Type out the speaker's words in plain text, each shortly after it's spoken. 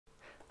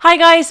Hi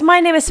guys,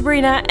 my name is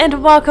Sabrina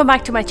and welcome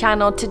back to my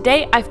channel.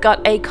 Today I've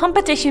got a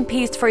competition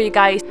piece for you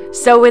guys.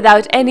 So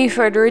without any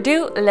further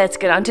ado, let's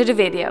get on to the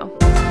video.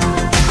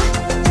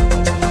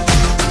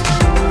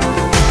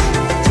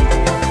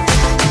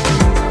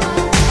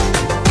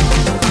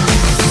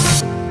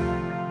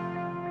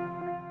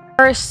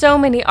 There are so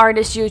many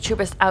artists,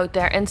 YouTubers out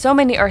there and so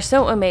many are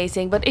so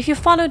amazing, but if you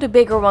follow the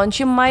bigger ones,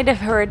 you might have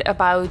heard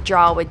about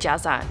Draw with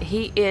Jazza.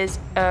 He is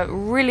a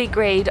really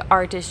great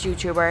artist,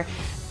 YouTuber,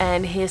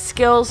 and his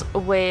skills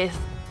with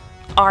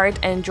art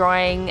and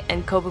drawing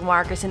and copic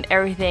markers and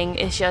everything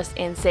is just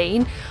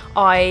insane.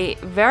 I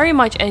very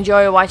much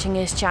enjoy watching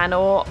his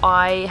channel.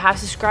 I have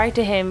subscribed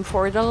to him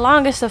for the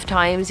longest of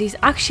times. He's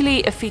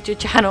actually a featured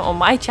channel on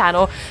my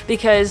channel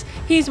because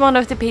he's one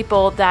of the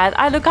people that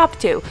I look up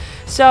to.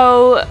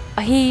 So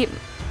he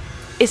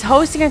is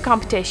hosting a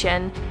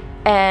competition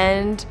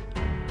and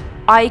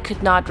I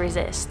could not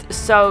resist.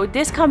 So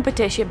this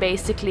competition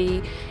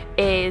basically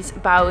is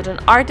about an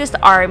artist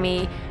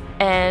army,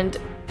 and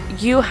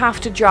you have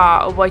to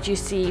draw what you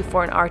see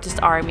for an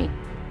artist army.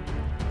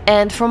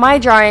 And for my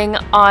drawing,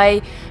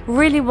 I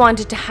really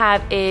wanted to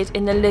have it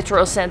in the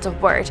literal sense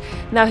of word.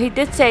 Now, he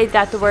did say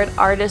that the word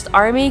artist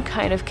army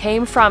kind of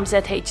came from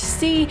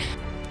ZHC,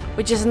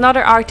 which is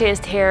another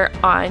artist here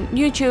on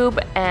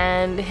YouTube,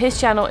 and his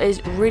channel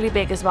is really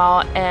big as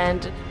well,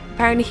 and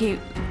apparently he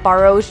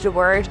borrowed the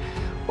word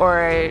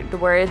or the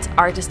words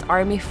artist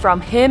army from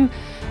him,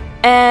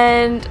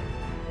 and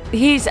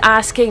he's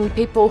asking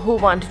people who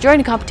want to join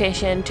the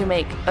competition to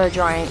make a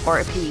drawing or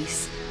a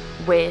piece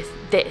with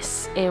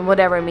this in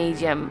whatever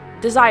medium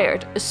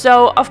desired.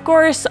 So of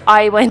course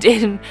I went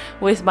in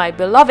with my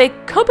beloved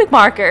copic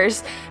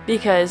markers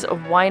because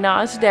why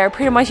not? They're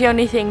pretty much the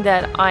only thing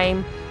that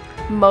I'm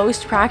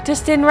most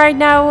practiced in right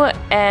now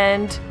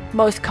and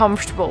most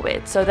comfortable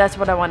with, so that's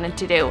what I wanted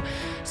to do.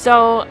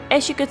 So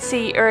as you could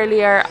see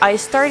earlier, I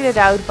started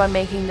out by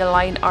making the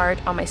line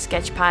art on my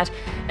sketch pad,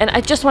 and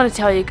I just want to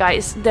tell you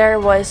guys, there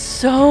was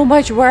so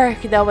much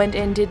work that went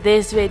into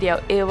this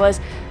video. It was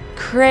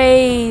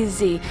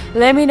crazy.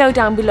 Let me know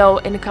down below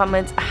in the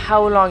comments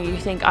how long you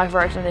think I've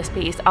worked on this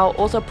piece. I'll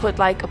also put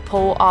like a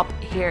poll up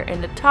here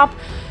in the top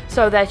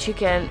so that you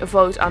can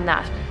vote on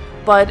that.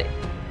 But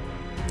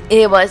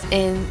it was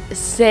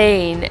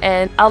insane,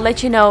 and I'll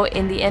let you know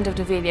in the end of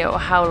the video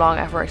how long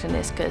I've worked on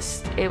this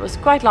because it was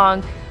quite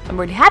long. I'm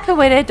really happy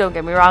with it, don't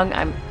get me wrong,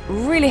 I'm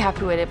really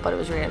happy with it, but it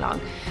was really long.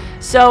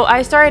 So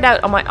I started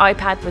out on my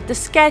iPad with the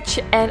sketch,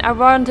 and I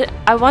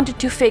wanted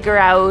to figure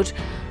out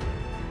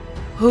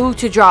who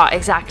to draw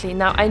exactly.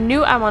 Now I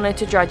knew I wanted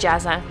to draw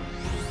Jazza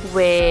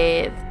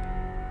with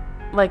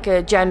like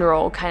a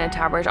general kind of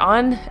tabard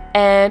on,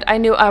 and I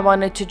knew I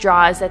wanted to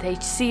draw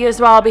ZHC as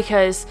well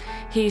because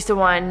he's the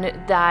one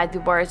that the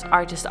words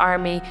artist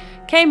army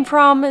came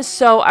from,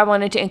 so I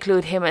wanted to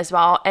include him as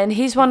well, and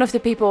he's one of the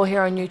people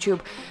here on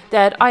YouTube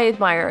that I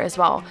admire as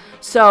well.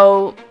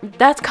 So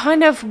that's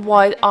kind of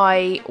what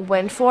I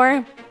went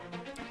for.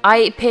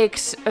 I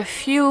picked a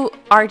few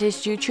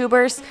artist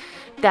YouTubers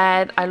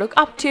that I look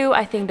up to.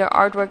 I think their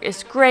artwork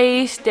is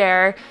great,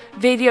 their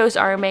videos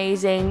are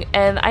amazing,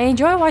 and I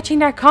enjoy watching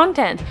their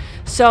content.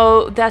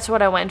 So that's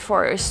what I went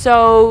for.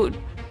 So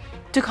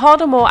to call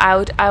them all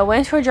out, I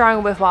went for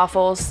Drawing with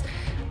Waffles.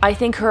 I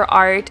think her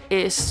art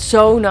is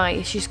so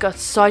nice. She's got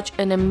such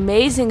an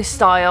amazing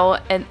style,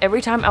 and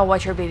every time I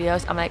watch her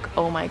videos, I'm like,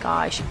 oh my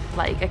gosh,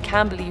 like I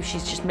can't believe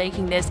she's just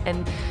making this.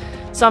 And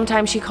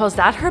sometimes she calls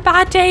that her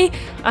bad day.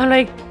 I'm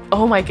like,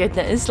 oh my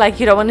goodness,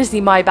 like you don't want to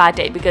see my bad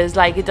day because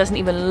like it doesn't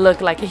even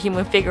look like a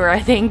human figure, I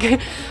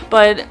think.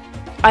 But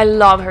I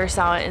love her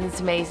style and it's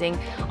amazing.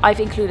 I've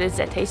included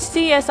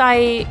ZHC as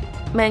I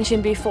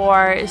mentioned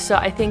before, so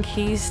I think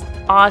he's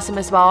awesome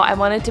as well. I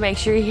wanted to make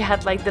sure he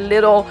had like the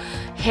little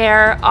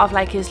hair of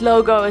like his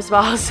logo as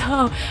well, so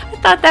I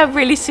thought that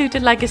really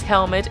suited like his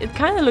helmet. It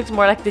kind of looks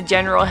more like the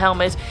general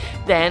helmet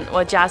than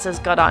what Jazza's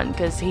got on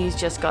because he's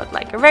just got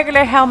like a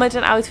regular helmet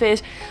and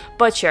outfit,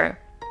 but sure.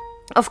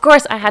 Of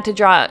course, I had to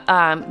draw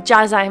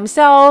Jazza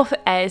himself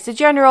as the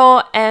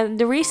general, and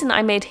the reason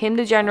I made him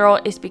the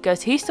general is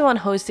because he's the one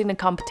hosting the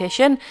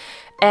competition,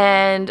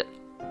 and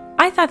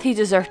I thought he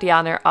deserved the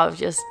honor of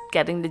just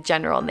getting the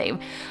general name.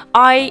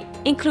 I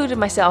included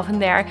myself in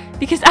there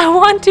because I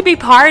want to be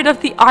part of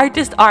the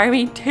artist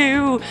army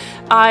too.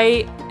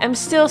 I am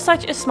still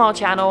such a small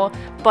channel,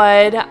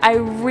 but I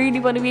really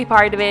want to be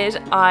part of it.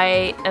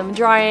 I am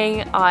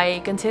drawing.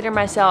 I consider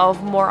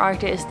myself more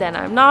artist than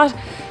I'm not.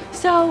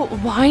 So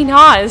why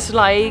not?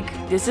 Like,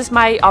 this is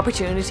my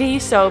opportunity,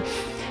 so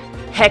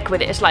heck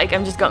with it, like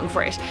I'm just going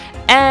for it.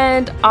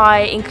 And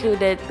I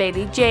included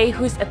Bailey J,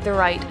 who's at the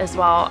right as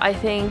well. I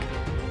think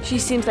she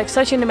seems like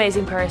such an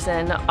amazing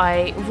person.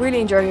 I really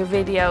enjoy her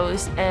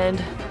videos,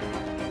 and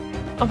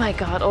oh my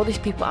god, all these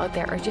people out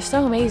there are just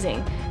so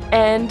amazing.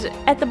 And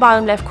at the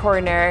bottom left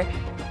corner,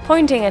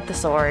 pointing at the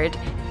sword,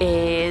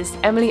 is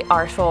Emily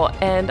Artful,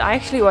 and I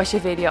actually watched a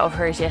video of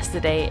hers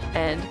yesterday,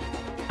 and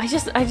I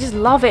just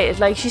love it.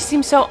 Like, she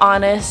seems so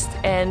honest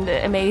and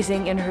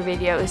amazing in her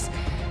videos,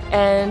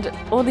 and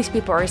all these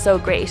people are so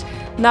great.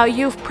 Now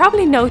you've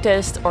probably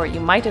noticed, or you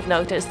might have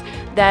noticed,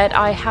 that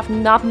I have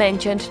not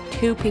mentioned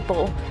two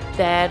people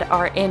that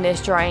are in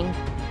this drawing,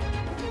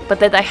 but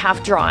that I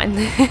have drawn.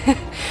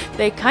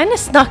 They kind of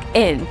snuck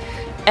in,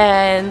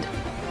 and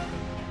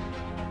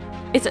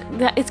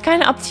it's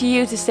kind of up to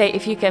you to say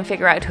if you can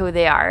figure out who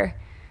they are.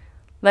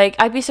 Like,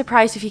 I'd be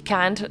surprised if you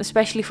can't,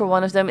 especially for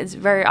one of them. It's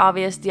very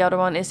obvious. The other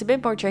one is a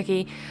bit more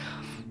tricky.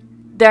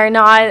 They're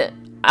not,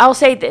 I'll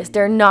say this,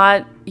 they're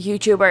not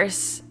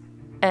YouTubers,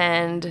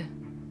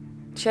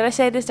 and should I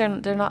say this? They're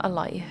not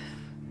alive.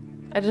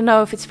 I don't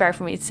know if it's fair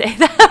for me to say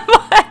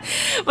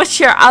that, but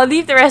sure, I'll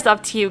leave the rest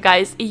up to you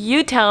guys.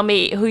 You tell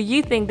me who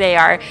you think they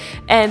are,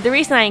 and the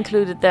reason I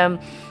included them,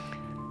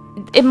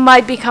 it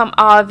might become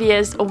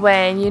obvious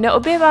when you know a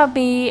bit about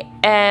me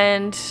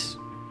and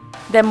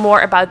then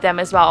more about them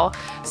as well.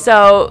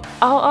 So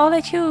I'll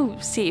let you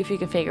see if you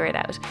can figure it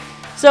out.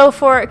 So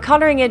for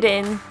coloring it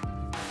in,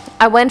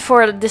 I went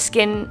for the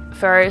skin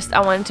first.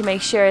 I wanted to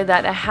make sure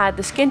that I had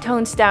the skin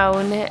tones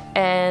down,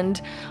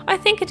 and I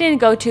think it didn't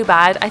go too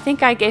bad. I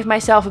think I gave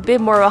myself a bit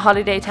more of a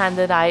holiday tan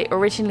than I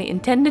originally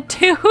intended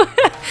to.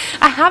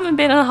 I haven't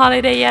been on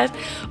holiday yet,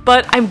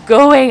 but I'm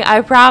going,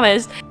 I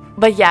promise.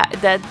 But yeah,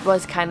 that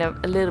was kind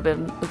of a little bit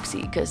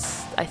oopsie,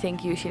 because I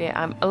think usually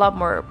I'm a lot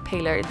more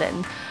paler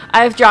than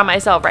I've drawn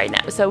myself right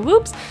now. So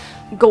whoops,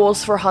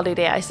 goals for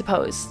holiday, I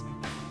suppose.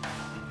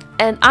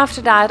 And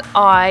after that,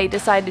 I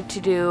decided to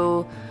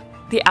do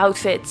the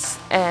outfits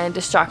and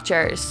the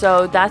structure.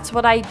 So that's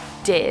what I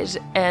did.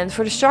 And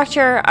for the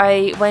structure,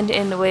 I went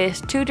in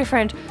with two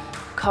different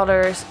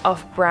colors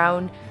of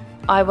brown.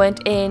 I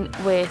went in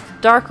with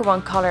darker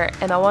one color,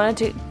 and I wanted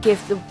to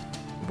give the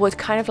wood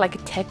kind of like a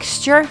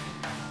texture.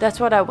 That's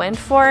what I went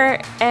for,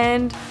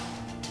 and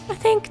I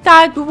think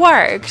that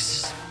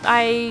works.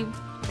 I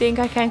think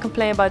I can't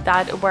complain about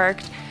that, it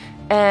worked.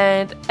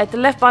 And at the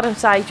left bottom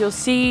side, you'll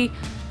see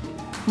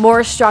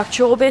more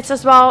structural bits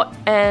as well,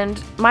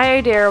 and my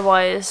idea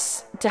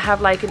was to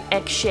have like an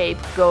X shape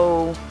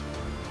go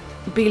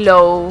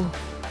below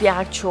the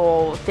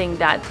actual thing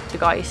that the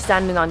guy is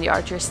standing on, the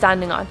archer is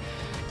standing on.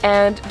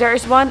 And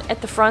there's one at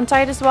the front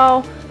side as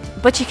well,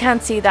 but you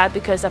can't see that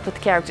because I put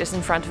the characters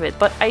in front of it,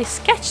 but I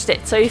sketched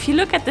it. So if you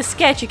look at the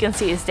sketch, you can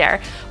see it's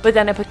there, but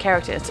then I put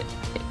characters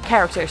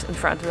in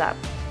front of that.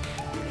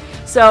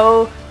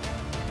 So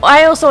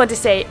I also want to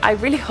say, I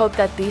really hope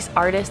that these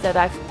artists that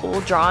I've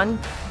all drawn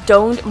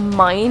don't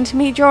mind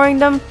me drawing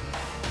them.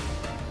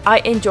 I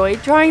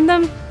enjoyed drawing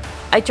them.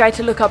 I tried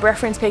to look up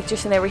reference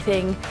pictures and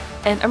everything,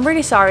 and I'm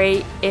really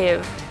sorry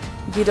if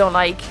you don't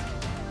like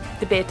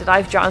the bit that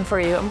I've drawn for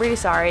you. I'm really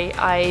sorry.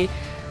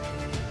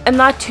 I'm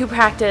not too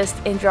practiced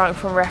in drawing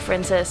from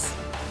references,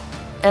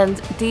 and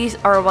these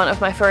are one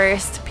of my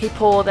first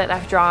people that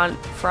I've drawn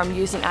from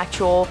using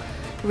actual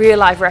real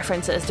life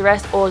references. The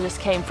rest all just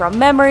came from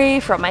memory,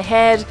 from my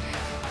head,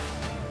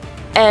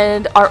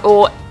 and are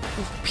all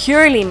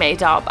purely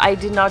made up. I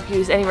did not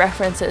use any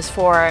references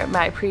for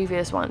my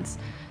previous ones,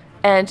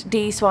 and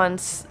these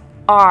ones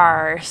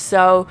are.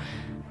 So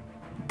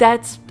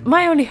that's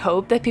my only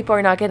hope, that people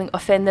are not getting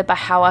offended by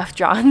how I've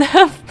drawn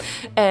them.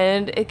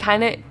 And it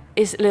kind of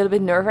is a little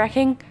bit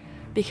nerve-wracking,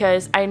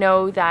 because I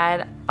know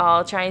that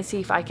I'll try and see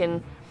if I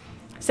can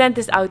send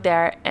this out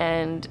there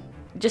and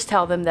just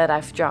tell them that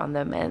I've drawn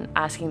them, and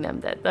asking them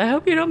that I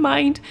hope you don't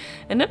mind,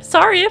 and I'm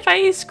sorry if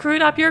I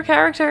screwed up your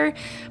character.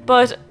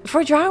 But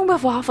for drawing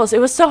with waffles, it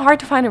was so hard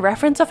to find a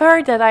reference of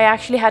her that I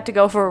actually had to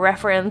go for a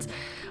reference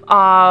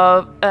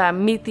of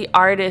Meet the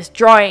Artist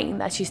drawing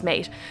that she's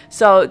made.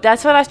 So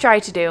that's what I've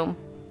tried to do.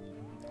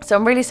 So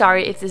I'm really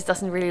sorry if this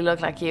doesn't really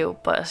look like you,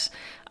 but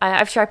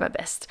I've tried my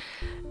best.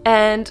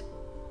 And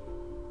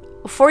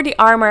for the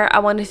armor, I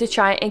wanted to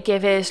try and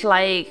give it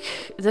like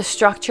the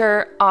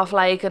structure of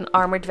like an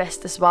armored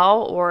vest as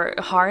well, or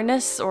a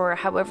harness, or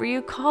however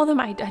you call them.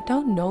 I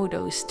don't know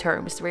those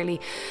terms really,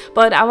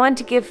 but I wanted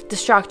to give the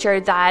structure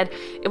that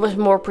it was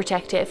more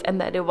protective and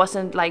that it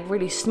wasn't like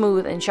really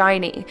smooth and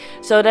shiny.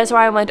 So that's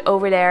why I went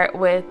over there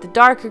with the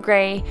darker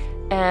gray,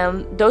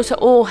 and those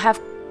all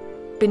have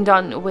been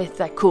done with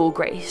like cool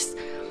grays.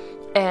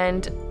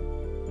 And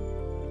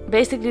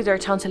basically there are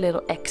tons of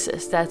little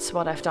X's. That's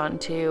what I've done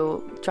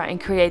to try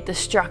and create the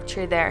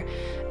structure there.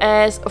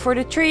 As for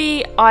the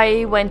tree,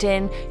 I went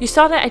in, you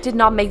saw that I did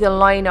not make the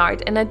line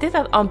art, and I did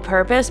that on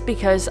purpose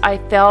because I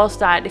felt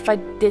that if I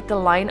did the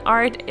line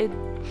art, it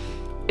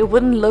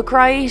wouldn't look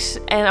right,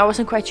 and I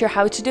wasn't quite sure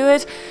how to do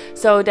it.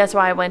 So that's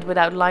why I went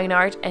without line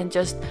art and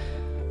just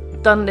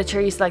done the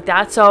trees like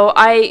that. So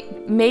I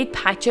made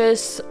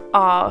patches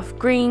of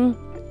green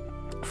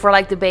for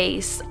like the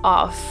base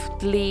of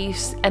the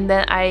leaves, and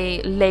then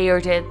I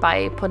layered it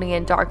by putting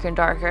in darker and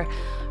darker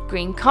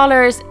green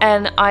colors,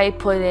 and I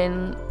put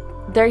in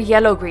their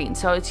yellow green.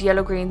 So it's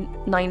yellow green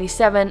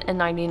 97 and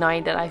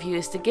 99 that I've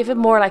used to give it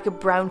more like a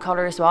brown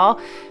color as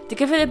well, to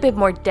give it a bit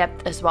more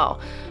depth as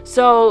well.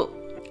 So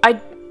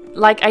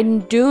I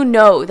do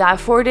know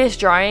that for this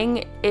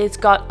drawing it's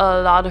got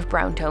a lot of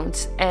brown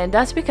tones, and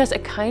that's because I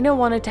kind of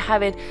wanted to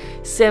have it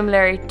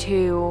similar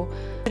to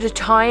at a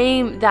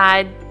time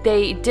that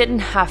they didn't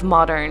have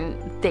modern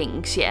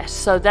things yet.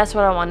 So that's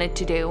what I wanted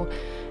to do.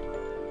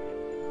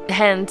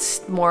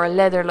 Hence more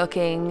leather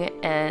looking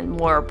and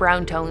more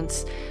brown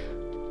tones.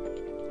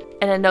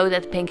 And I know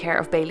that the pink hair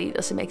of Bailey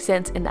doesn't make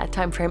sense in that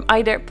time frame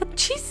either, but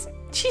she's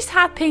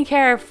had pink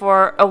hair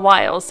for a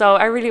while, so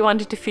I really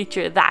wanted to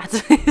feature that.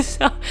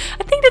 So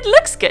I think that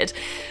looks good.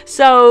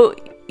 So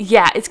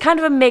yeah, it's kind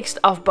of a mix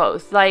of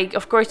both. Like,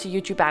 of course, the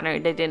YouTube banner,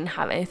 they didn't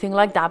have anything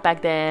like that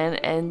back then,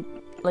 and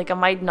like I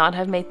might not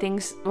have made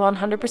things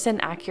 100%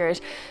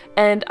 accurate,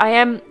 and I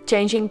am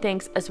changing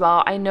things as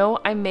well. I know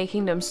I'm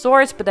making them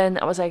swords, but then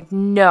I was like,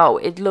 no,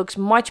 it looks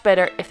much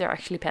better if they're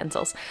actually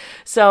pencils.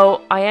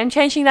 So I am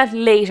changing that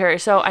later.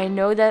 So I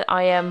know that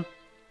I am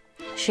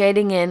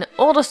shading in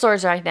all the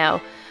swords right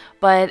now,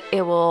 but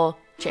it will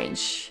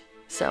change.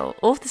 So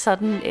all of a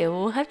sudden it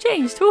will have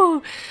changed.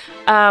 Woo!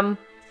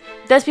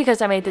 That's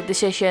because I made the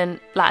decision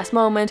last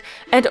moment,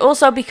 and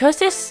also because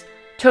this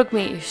took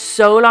me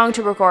so long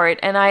to record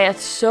and I had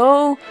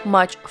so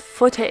much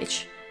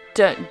footage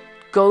to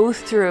go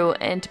through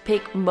and to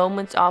pick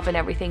moments off and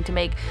everything to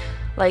make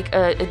like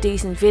a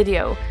decent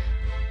video.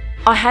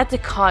 I had to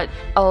cut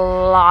a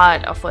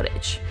lot of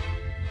footage.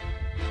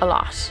 A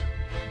lot.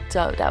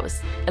 So that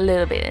was a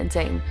little bit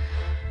insane.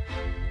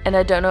 And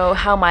I don't know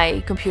how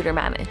my computer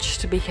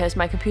managed, because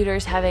my computer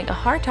is having a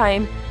hard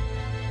time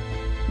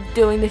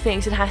doing the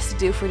things it has to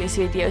do for these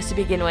videos to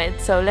begin with,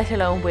 so let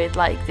alone with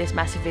like this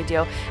massive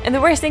video. And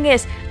the worst thing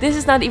is, this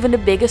is not even the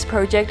biggest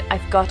project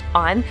I've got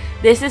on.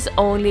 This is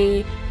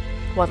only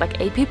what, like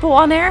 8 people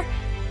on there,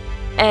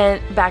 and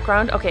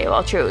background, okay,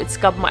 well, true, it's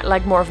got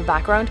like more of a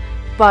background,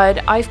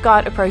 but I've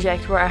got a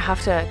project where I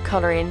have to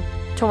color in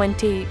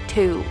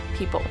 22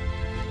 people,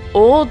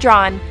 all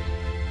drawn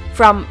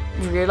from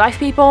real life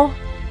people.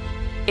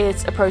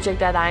 It's a project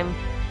that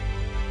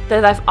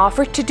I've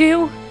offered to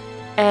do,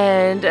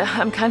 and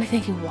I'm kind of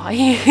thinking,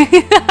 why?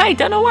 I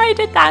don't know why I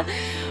did that,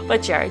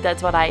 but sure,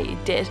 that's what I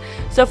did.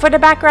 So for the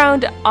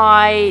background,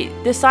 I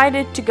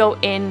decided to go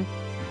in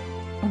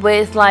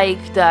with like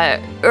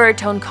the earth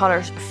tone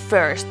colors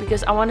first,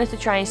 because I wanted to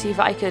try and see if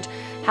I could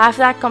have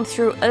that come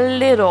through a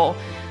little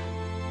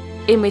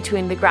in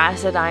between the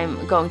grass that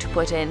I'm going to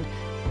put in.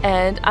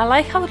 And I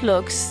like how it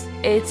looks.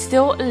 It's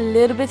still a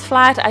little bit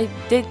flat. I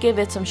did give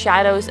it some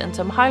shadows and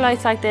some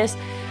highlights like this.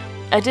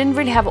 I didn't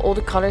really have all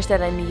the colors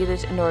that I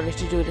needed in order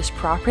to do this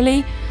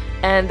properly,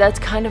 and that's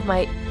kind of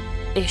my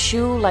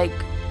issue, like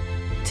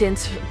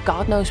since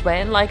God knows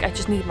when. Like, I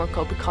just need more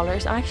Copic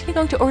colors. I'm actually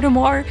going to order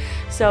more,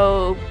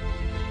 so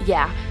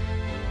yeah,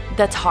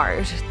 that's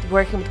hard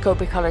working with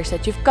Copic colors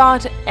that you've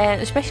got, and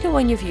especially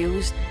when you've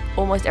used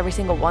almost every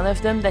single one of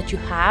them that you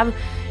have,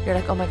 you're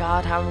like, oh my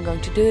god, how am I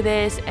going to do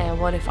this? And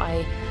what if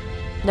I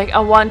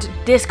want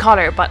this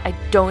color but I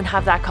don't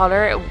have that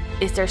color?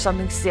 Is there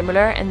something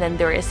similar? And then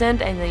there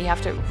isn't, and then you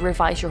have to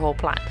revise your whole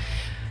plan.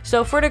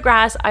 So for the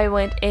grass, I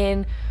went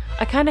in,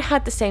 I kind of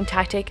had the same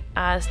tactic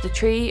as the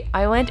tree.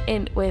 I went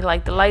in with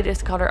like the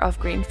lightest color of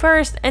green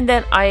first, and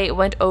then I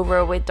went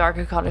over with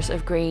darker colors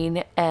of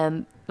green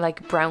and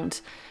like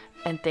browns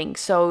and things,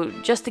 so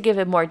just to give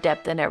it more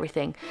depth and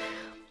everything.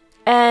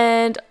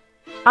 And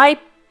I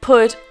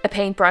put a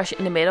paintbrush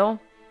in the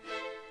middle,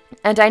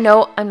 and I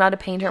know I'm not a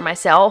painter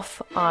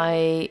myself.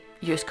 I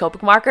use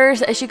Copic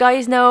markers, as you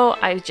guys know.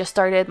 I just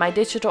started my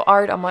digital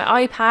art on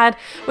my iPad,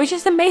 which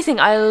is amazing.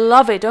 I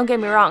love it, don't get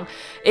me wrong.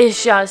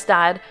 It's just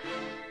that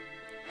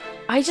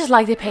I just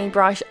like the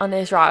paintbrush on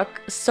this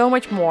rock so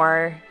much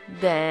more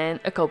than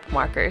a Copic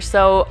marker.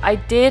 So I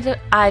did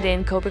add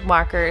in Copic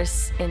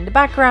markers in the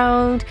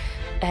background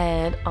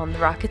and on the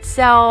rock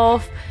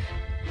itself,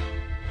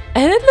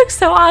 and it looks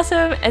so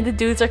awesome. And the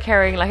dudes are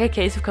carrying like a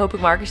case of Copic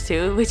markers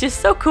too, which is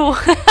so cool.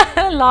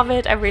 I love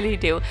it, I really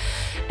do.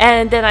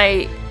 And then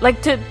I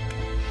like to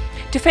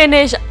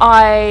finish,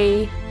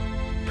 I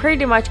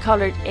pretty much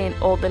colored in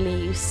all the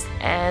leaves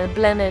and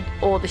blended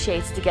all the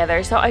shades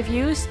together. So I've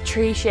used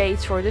 3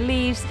 shades for the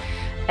leaves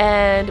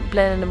and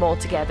blended them all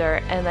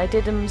together, and I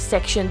did them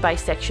section by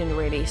section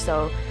really,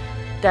 so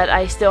that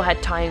I still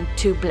had time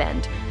to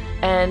blend,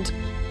 and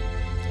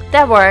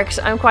that works.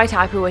 I'm quite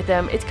happy with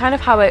them. It's kind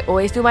of how I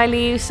always do my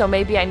leaves, so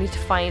maybe I need to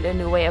find a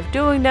new way of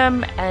doing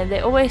them, and they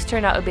always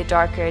turn out a bit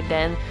darker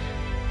than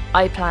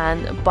I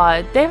plan,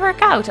 but they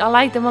work out. I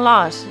like them a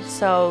lot,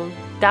 so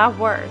that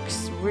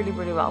works really,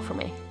 really well for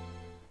me.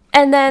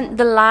 And then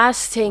the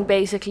last thing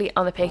basically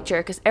on the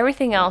picture, because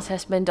everything else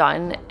has been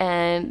done,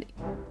 and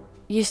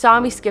you saw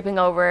me skipping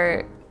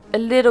over a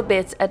little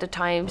bit at a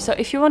time. So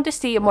if you want to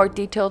see a more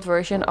detailed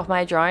version of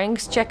my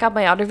drawings, check out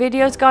my other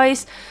videos,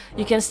 guys.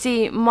 You can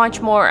see much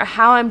more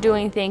how I'm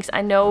doing things.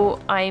 I know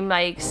I'm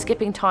like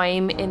skipping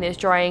time in this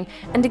drawing,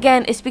 and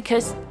again, it's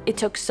because it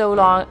took so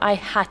long. I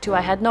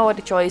had no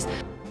other choice.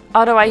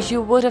 Otherwise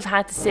you would have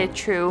had to sit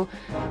through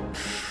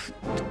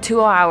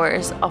 2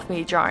 hours of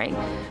me drawing,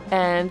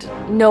 and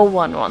no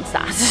one wants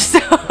that. So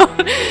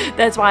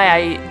that's why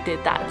I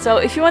did that. So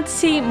if you want to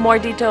see more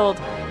detailed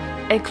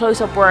and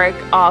close-up work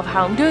of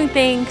how I'm doing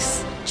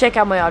things, check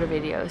out my other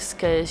videos,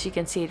 because you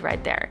can see it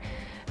right there.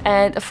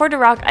 And for the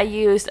rock, I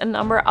used a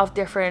number of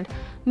different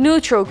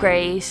neutral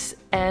grays,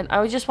 and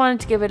I just wanted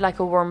to give it like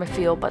a warmer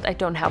feel, but I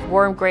don't have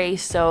warm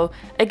grays, so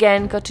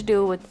again, got to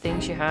do with the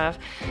things you have.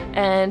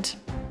 And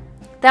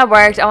that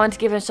worked. I want to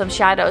give it some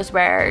shadows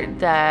where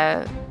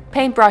the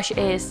paintbrush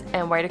is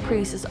and where the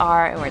creases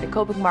are and where the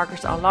copic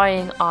markers are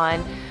lying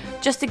on,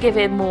 just to give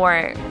it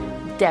more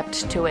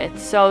depth to it.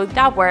 So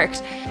that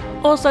worked.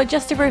 Also,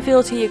 just to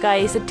reveal to you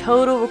guys, the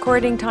total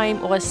recording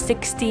time was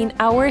 16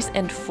 hours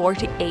and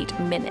 48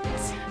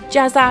 minutes.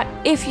 Jazza,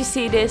 if you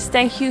see this,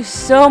 thank you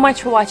so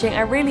much for watching.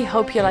 I really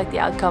hope you like the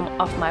outcome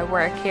of my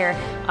work here.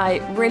 I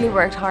really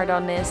worked hard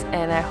on this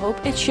and I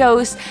hope it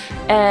shows,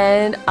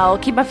 and I'll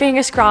keep my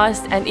fingers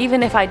crossed. And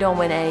even if I don't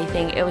win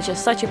anything, it was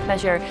just such a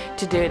pleasure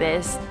to do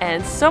this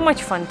and so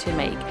much fun to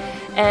make.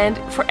 And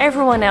for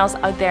everyone else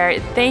out there,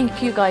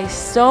 thank you guys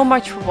so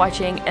much for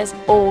watching. As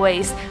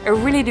always, I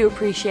really do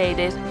appreciate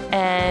it,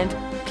 and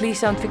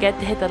please don't forget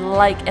to hit the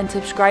like and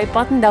subscribe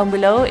button down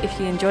below if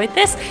you enjoyed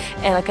this,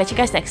 and I'll catch you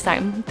guys next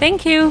time.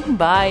 Thank you,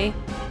 bye!